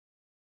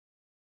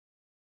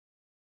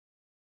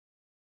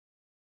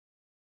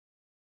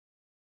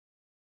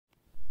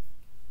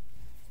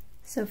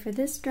So for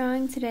this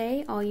drawing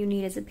today, all you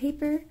need is a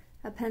paper,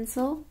 a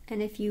pencil,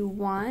 and if you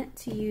want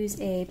to use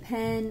a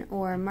pen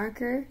or a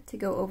marker to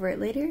go over it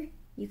later,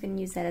 you can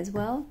use that as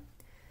well.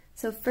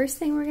 So first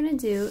thing we're going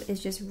to do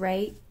is just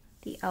write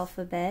the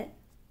alphabet.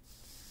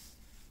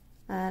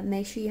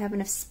 Make sure you have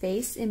enough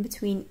space in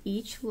between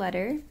each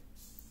letter.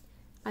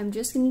 I'm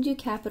just going to do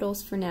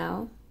capitals for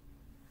now.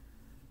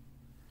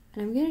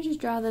 And I'm going to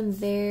just draw them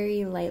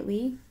very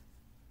lightly.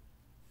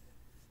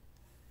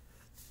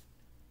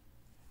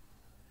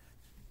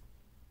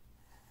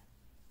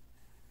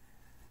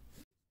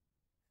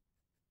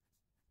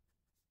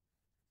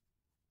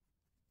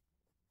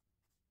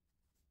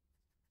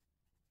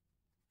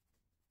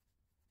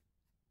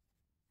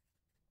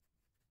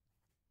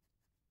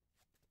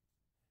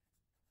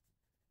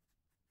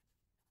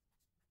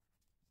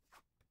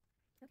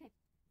 Okay.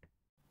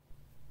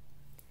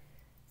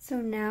 So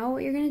now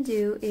what you're going to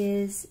do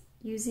is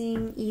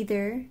using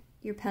either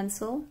your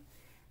pencil,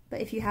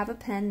 but if you have a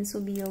pen, this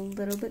will be a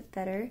little bit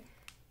better.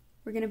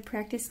 We're going to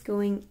practice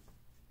going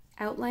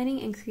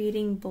outlining and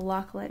creating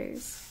block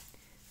letters.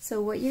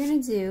 So what you're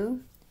going to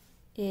do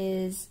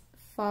is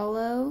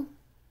follow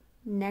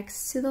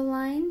next to the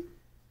line,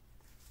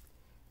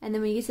 and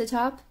then when you get to the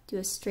top, do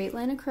a straight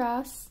line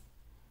across,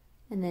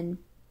 and then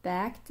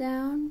back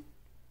down,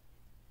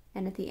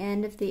 and at the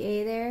end of the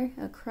A there,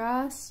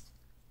 across,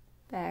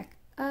 back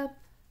up.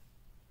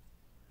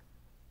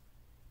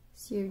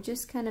 So you're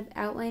just kind of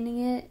outlining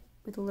it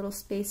with a little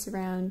space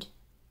around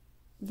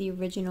the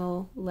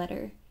original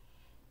letter.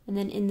 And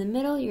then in the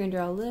middle, you're going to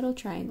draw a little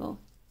triangle.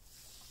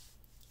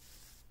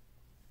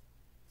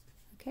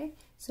 Okay,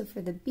 so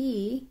for the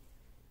B,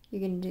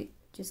 you're going to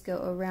just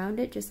go around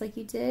it just like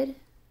you did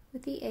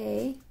with the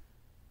A.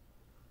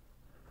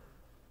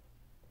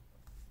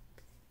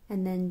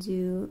 And then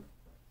do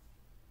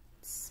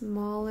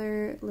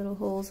smaller little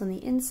holes on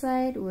the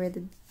inside where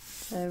the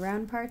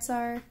round parts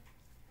are.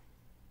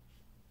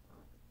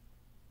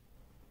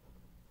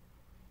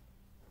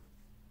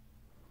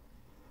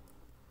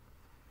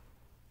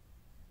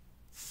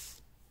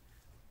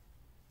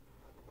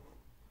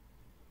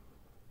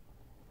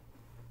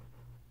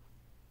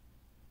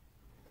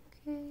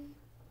 Okay.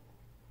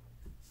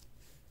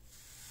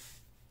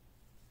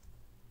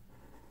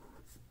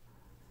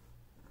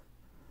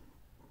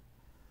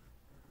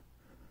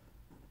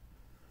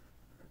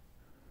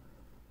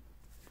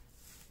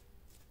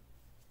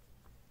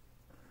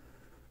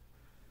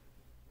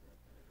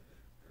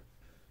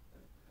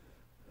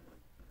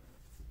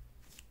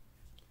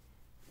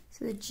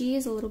 So the G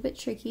is a little bit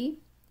tricky.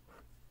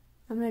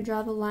 I'm going to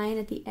draw the line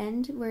at the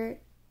end where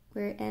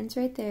it ends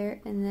right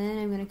there, and then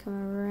I'm going to come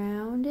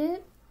around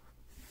it.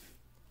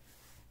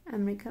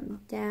 I'm going to come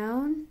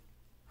down,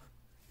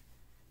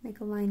 make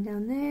a line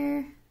down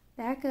there,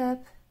 back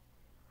up,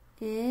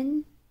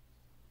 in,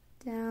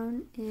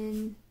 down,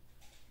 in,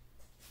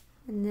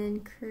 and then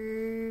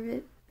curve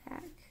it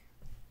back.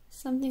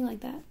 Something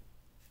like that.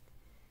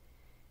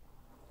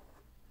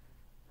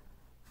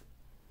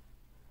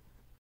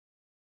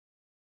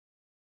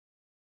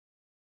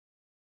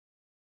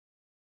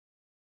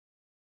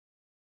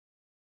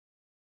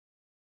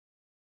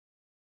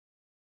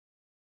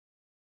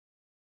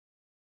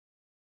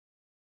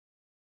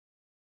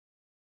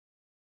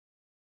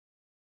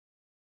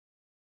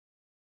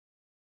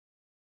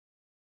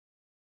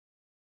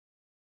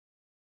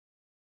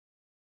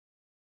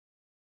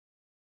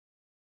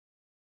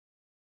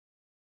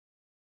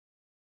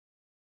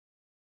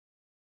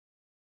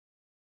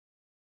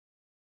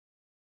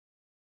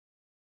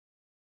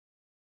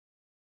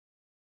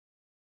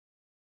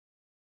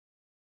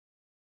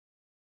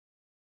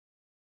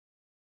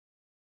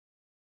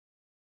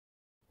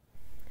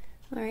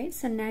 Alright,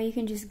 so now you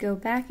can just go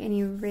back and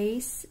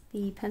erase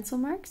the pencil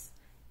marks,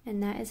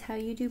 and that is how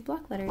you do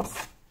block letters.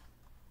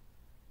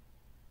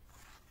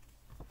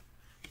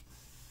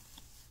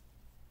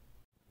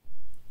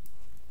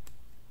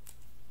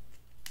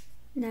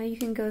 Now you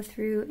can go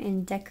through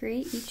and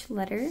decorate each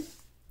letter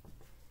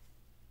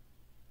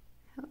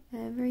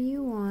however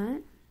you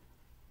want.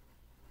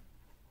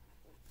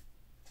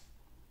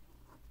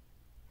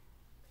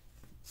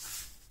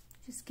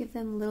 Just give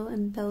them little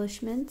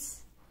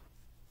embellishments.